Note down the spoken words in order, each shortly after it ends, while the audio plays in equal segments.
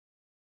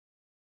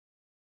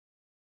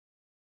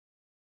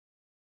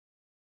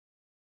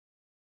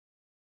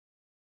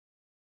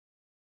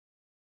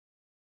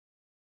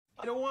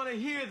I don't want to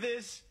hear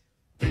this.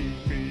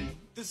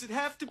 Does it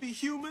have to be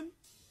human?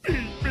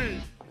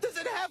 Does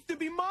it have to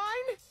be mine?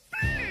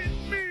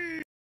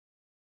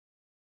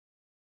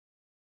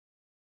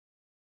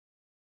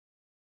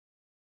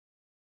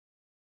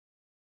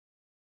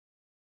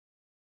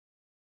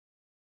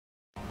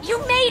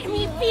 You made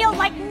me feel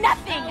like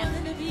nothing!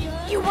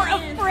 You were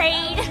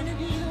afraid!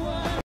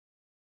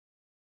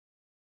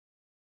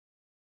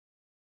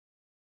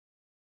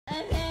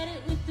 I've had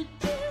it with the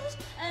tears.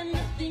 I'm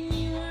nothing,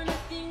 you are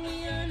nothing,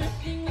 we are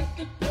nothing, we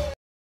could do.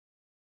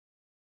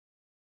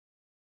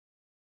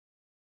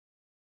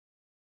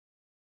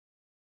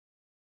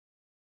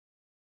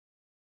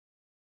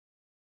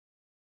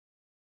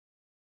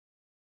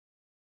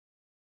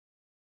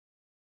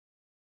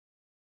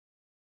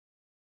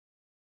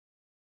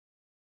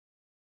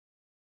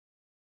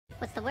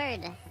 What's the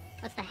word?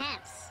 What's the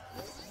haps?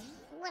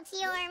 What's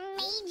your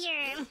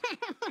major?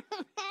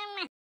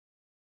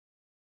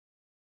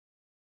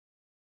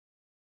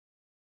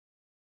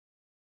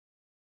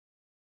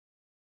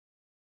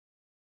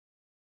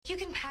 You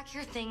can pack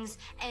your things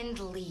and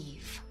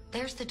leave.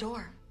 There's the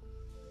door.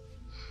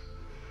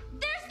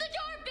 There's the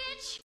door,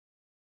 bitch!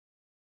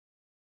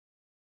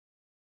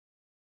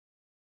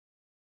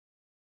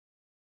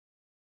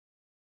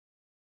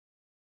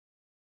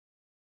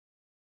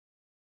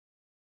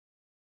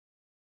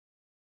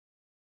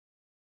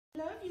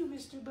 Love you,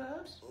 Mr.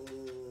 Bubs.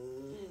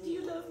 Do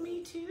you love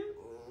me too?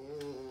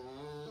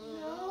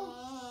 No?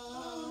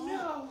 Oh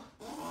no.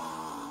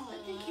 I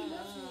think he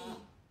loves me.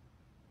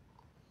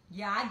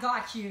 Yeah, I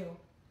got you.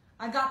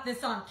 I got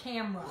this on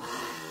camera.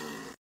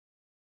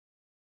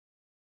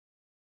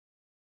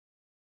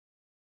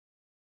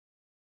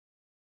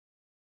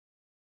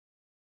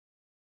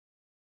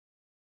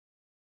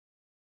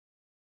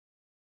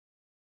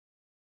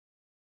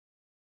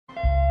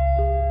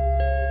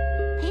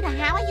 Peter,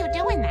 how are you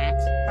doing that?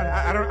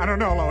 I don't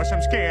know, Lois.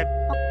 I'm scared.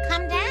 Well,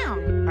 calm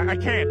down. I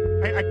can't.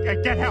 I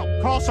get help.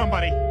 Call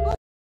somebody.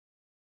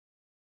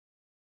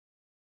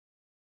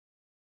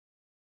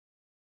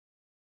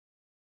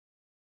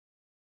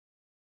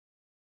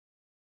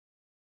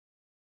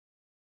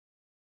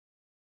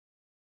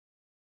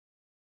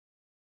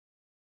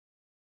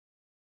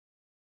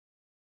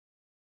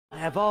 I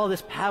have all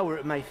this power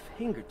at my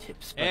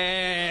fingertips. But...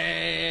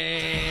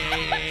 Hey,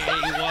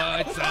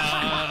 what's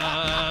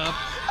up?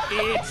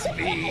 It's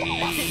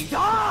me.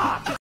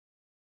 Stop!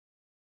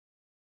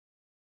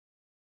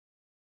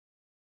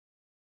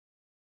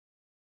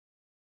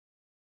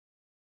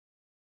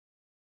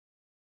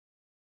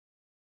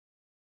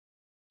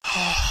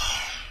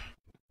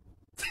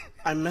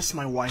 I miss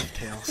my wife,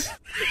 Tails.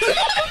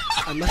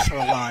 I miss her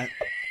a lot.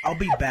 I'll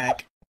be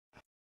back.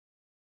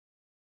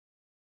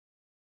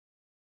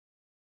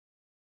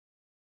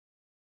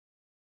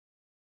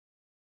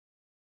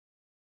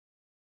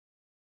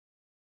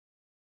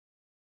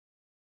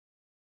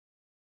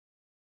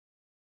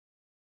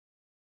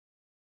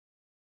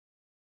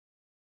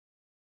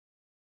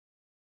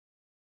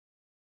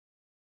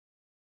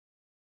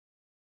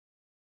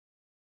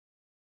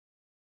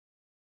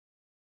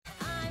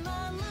 I'm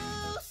a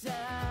loser,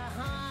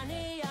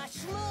 honey, a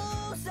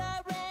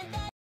schmoozer, and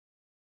I...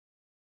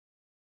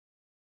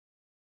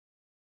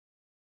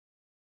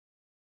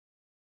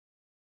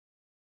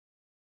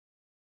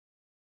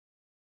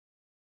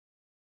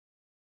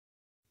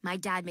 My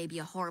dad may be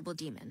a horrible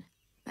demon,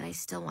 but I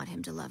still want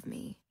him to love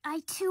me. I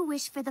too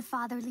wish for the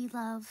fatherly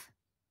love.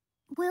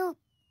 Will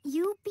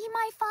you be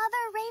my father,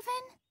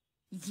 Raven?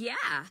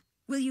 Yeah.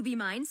 Will you be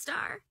mine,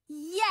 Star?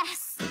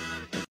 Yes!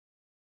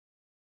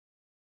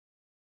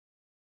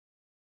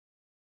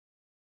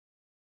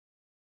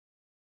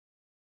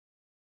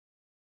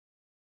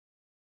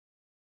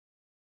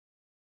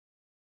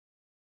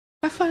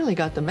 I finally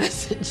got the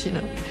message, you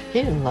know.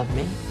 He didn't love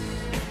me.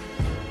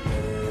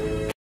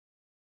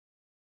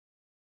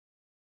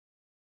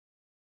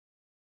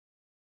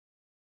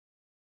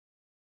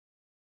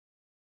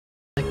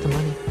 Like the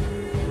money.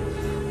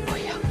 Oh,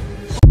 yeah.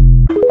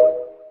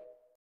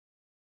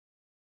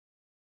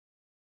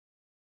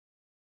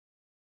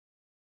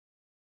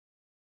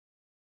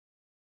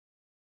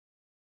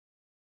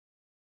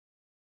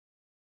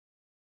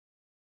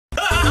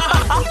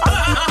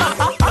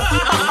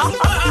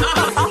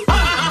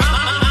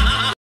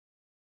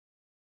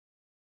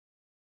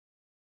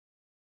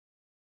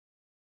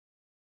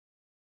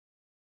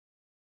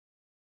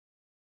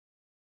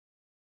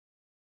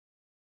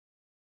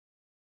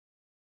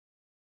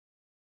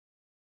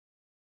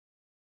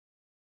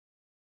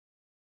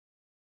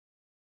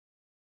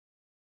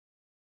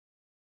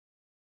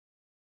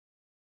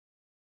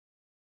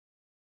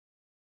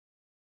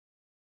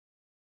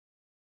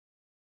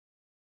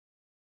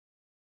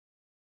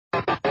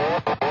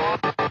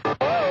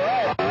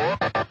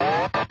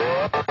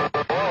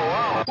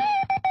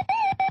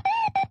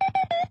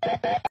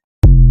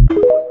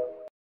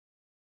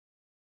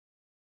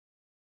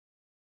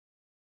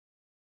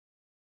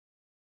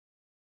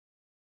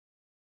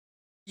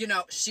 You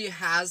know, she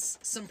has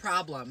some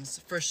problems,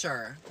 for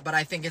sure, but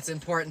I think it's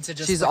important to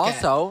just She's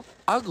also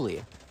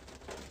ugly.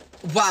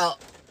 Well,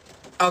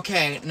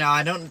 Okay, no,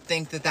 I don't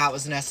think that that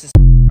was necessary.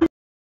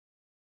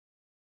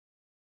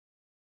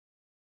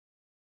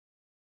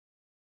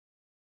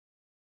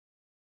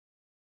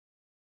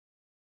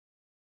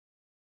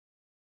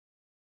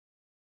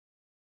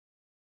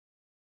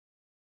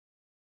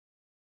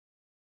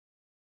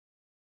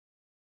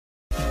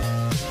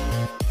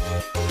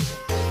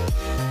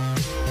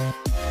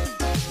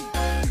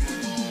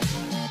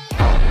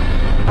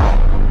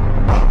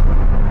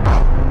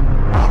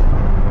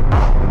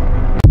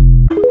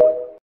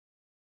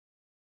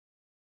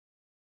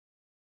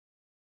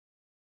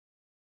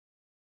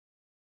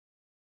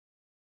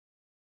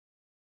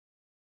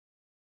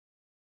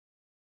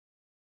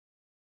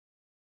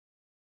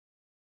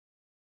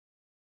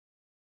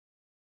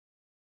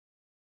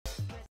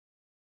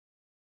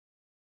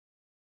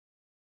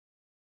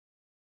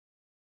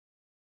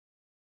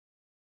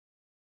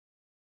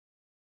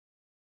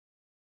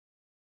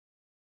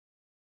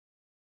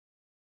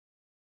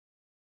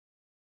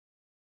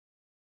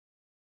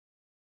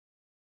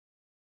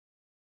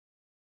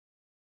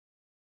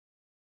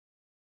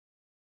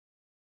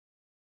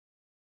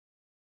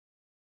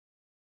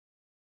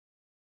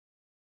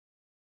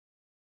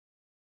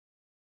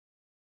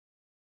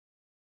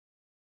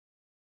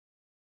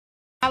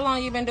 How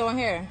long you been doing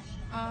hair?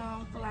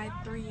 For like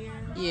 3 years.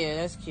 Yeah,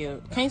 that's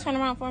cute. Can you turn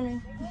around for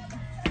me?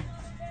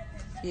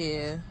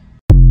 Yeah.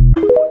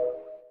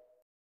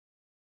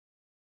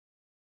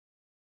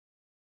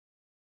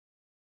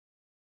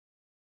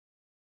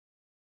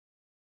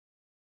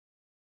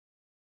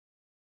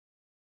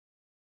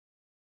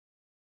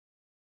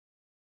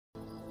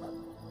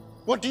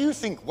 What do you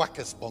think,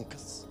 Whackers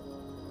Bonkers?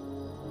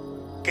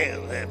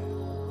 glmm.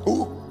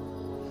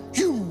 Who?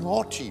 You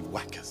naughty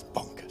Whackers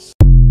Bonkers.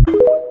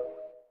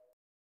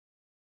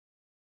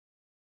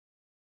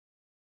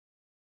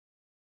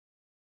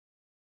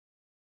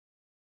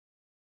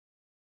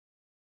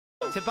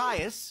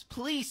 Tobias,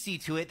 please see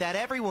to it that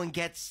everyone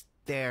gets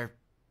their...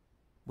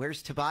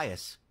 Where's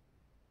Tobias?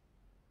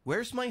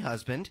 Where's my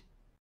husband?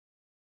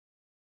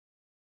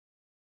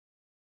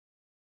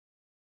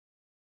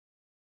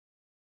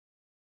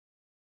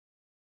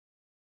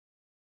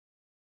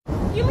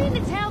 You mean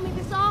to tell me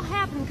this all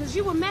happened because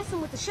you were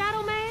messing with the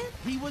Shadow Man?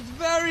 He was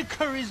very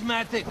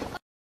charismatic.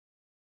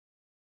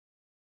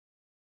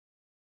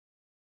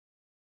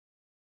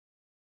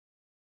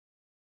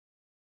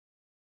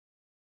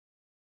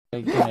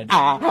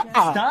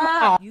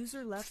 Stop!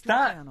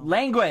 Stop!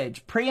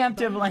 Language!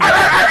 Preemptive language!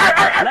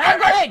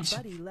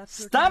 Language!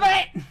 Stop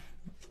it!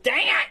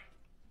 Dang it!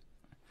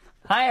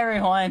 Hi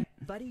everyone!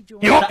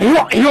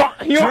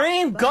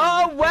 Dream,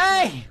 go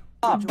away!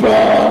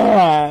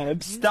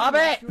 Stop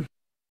it!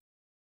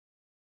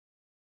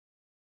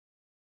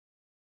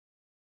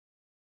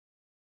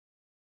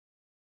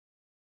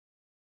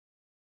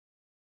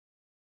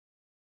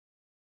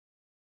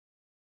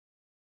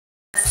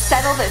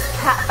 Settle this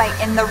cat fight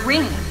in the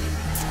ring.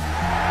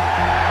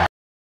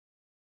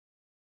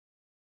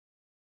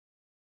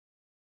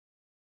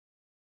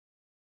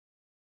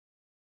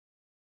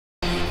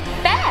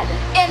 Bed.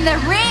 In the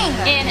ring.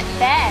 In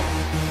bed.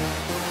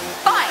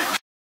 Fine.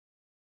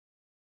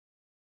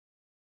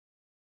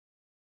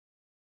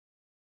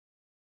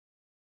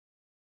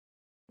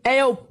 Hey,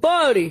 yo,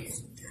 buddy.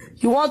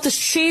 You want this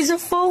cheese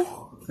and fool?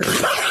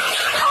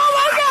 Oh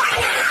my god!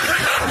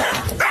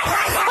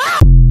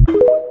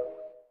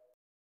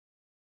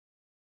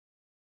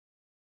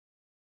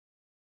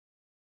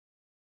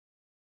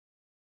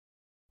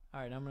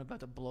 Alright, I'm about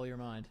to blow your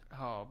mind.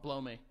 Oh,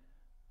 blow me.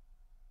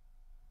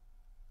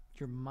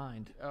 Your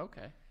mind.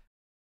 Okay.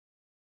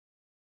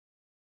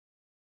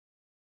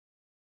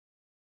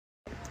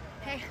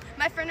 Hey,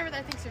 my friend over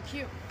there thinks you're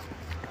cute.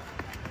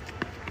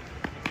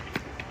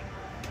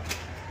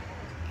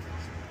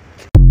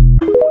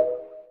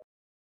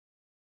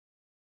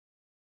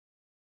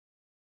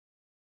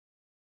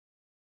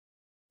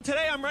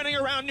 Today I'm running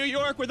around New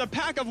York with a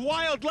pack of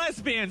wild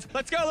lesbians.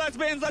 Let's go,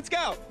 lesbians, let's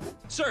go.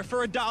 Sir,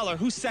 for $1,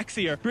 who's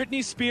sexier,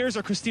 Britney Spears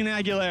or Christina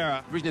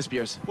Aguilera? Britney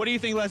Spears. What do you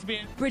think,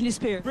 lesbian? Britney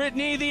Spears.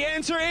 Britney, the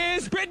answer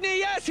is Britney,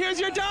 yes, here's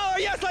your $1.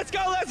 Yes, let's go,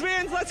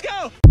 lesbians, let's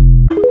go.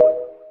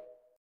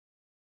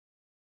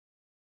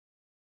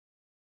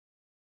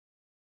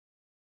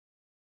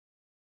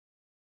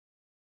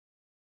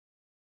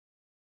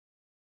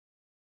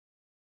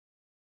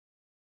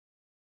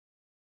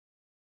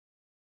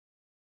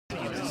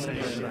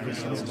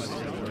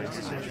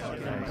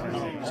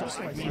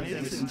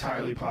 It's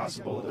entirely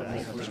possible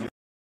that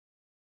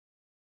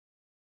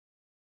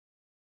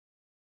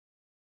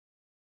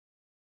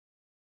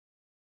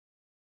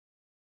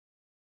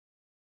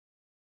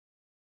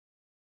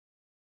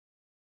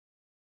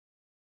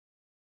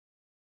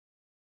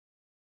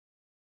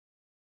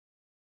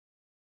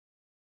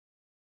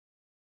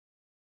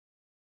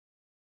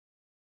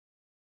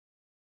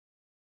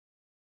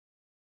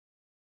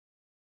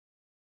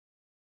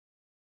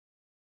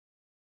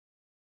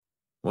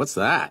What's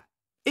that?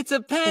 It's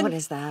a pen. What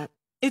is that?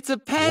 It's a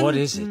pen. What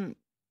is it?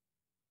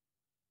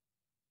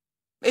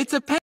 It's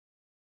a pen.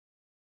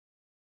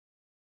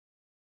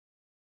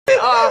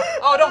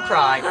 Oh, don't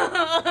cry.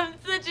 I'm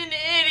such an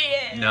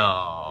idiot.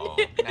 No,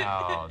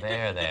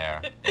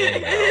 there. There you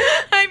go.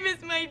 I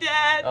miss my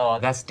dad. Oh,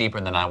 that's deeper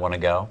than I want to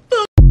go.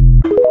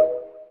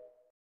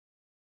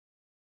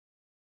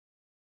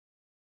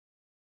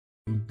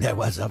 There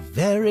was a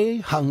very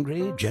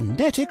hungry,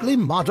 genetically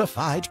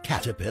modified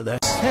caterpillar.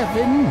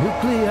 7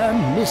 nuclear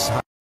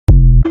missiles.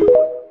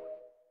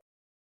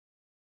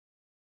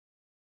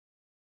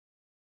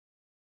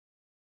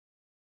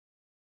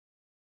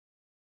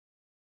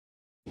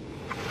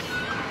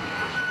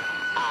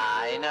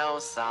 I know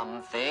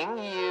something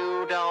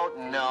you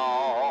don't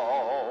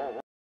know.